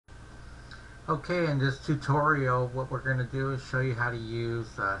Okay, in this tutorial, what we're going to do is show you how to use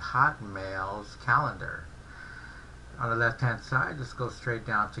Hotmail's calendar. On the left hand side, just go straight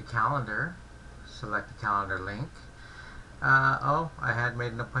down to calendar, select the calendar link. I had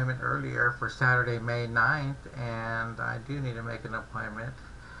made an appointment earlier for Saturday, May 9th, and I do need to make an appointment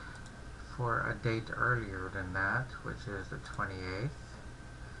for a date earlier than that, which is the 28th.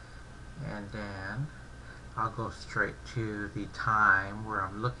 And then I'll go straight to the time where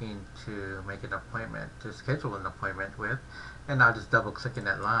I'm looking to make an appointment, to schedule an appointment with, and I'll just double click in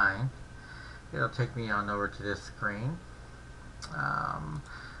that line. It'll take me on over to this screen.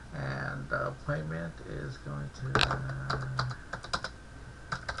 And the appointment is going to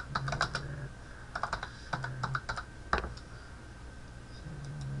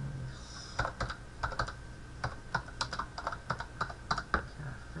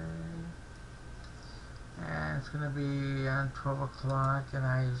it's going to be on 12 o'clock, and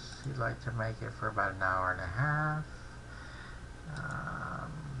I usually like to make it for about an hour and a half. I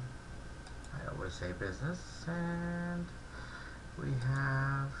always say business, and we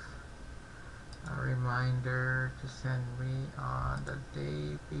have a reminder to send me on the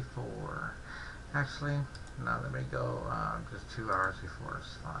day before. Actually, no, let me go just 2 hours before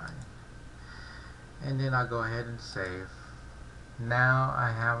is fine. And then I'll go ahead and save. Now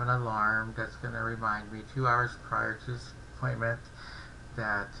I have an alarm that's going to remind me 2 hours prior to this appointment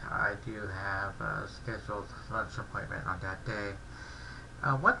that I do have a scheduled lunch appointment on that day.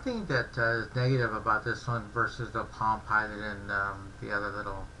 One thing that is negative about this one versus the Palm Pilot and the other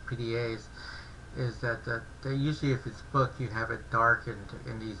little PDAs is that they usually, if it's booked, you have it dark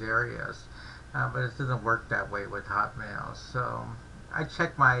in these areas, but it doesn't work that way with Hotmail. So I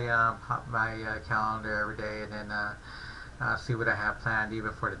check my calendar every day, and then see what I have planned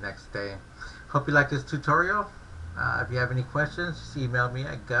even for the next day. Hope you like this tutorial. If you have any questions, just email me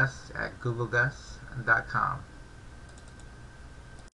at gus@googlegus.com.